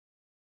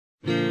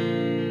Died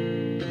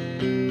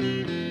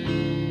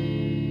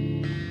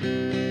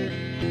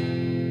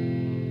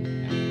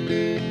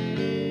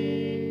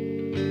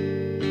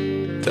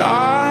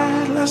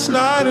last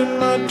night in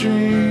my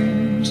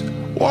dreams,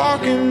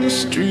 walking the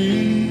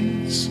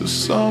streets of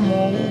some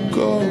old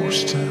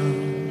ghost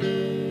town.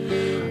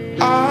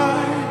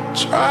 I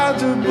tried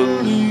to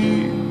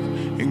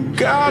believe in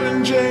God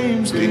and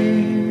James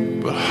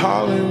Dean, but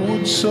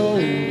Hollywood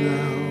sold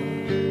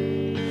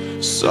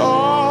out.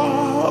 Saw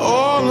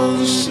all of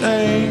the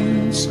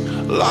saints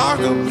lock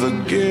up the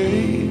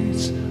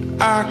gates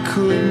I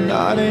could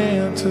not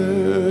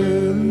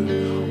enter.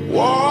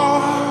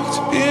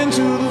 Walked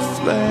into the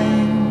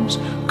flames,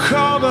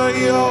 called out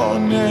your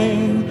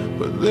name,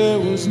 but there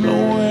was no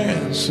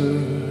answer.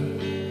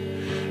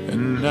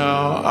 And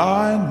now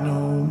I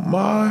know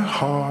my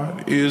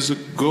heart is a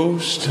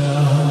ghost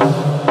town.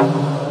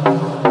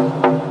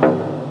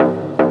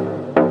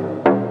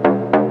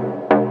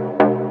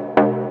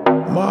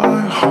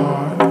 My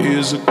heart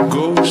is a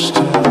ghost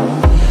town.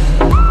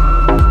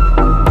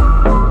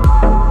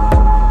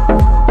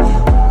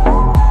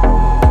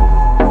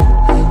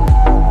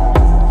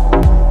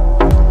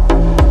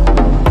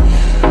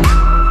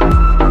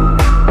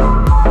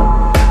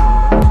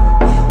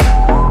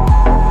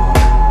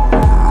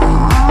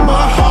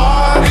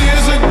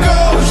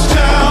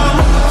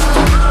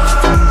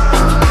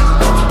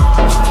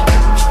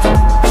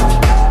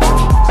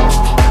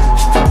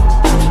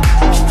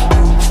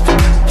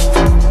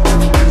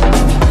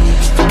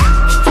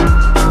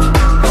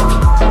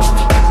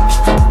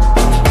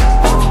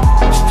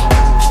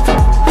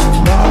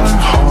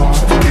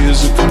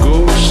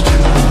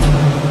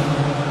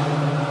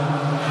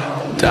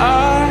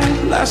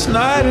 Died last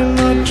night in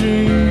my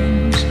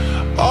dreams.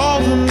 All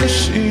the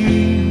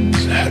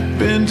machines had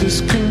been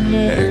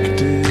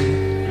disconnected.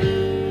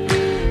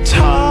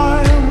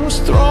 Time was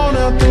thrown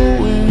out the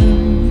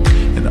wind,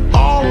 and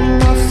all of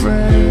my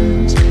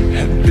friends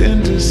had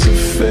been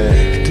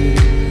disaffected.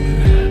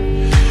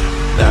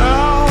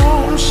 Now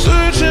I'm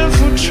searching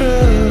for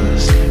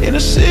trust in a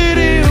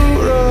city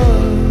of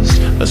rust,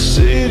 a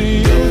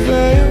city of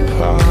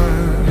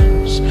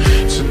vampires.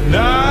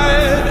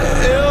 Tonight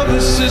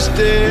Elvis is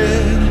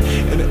dead,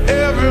 and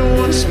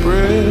everyone's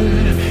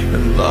spread,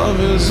 and love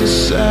is a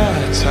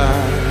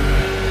satire.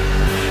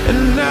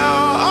 And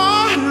now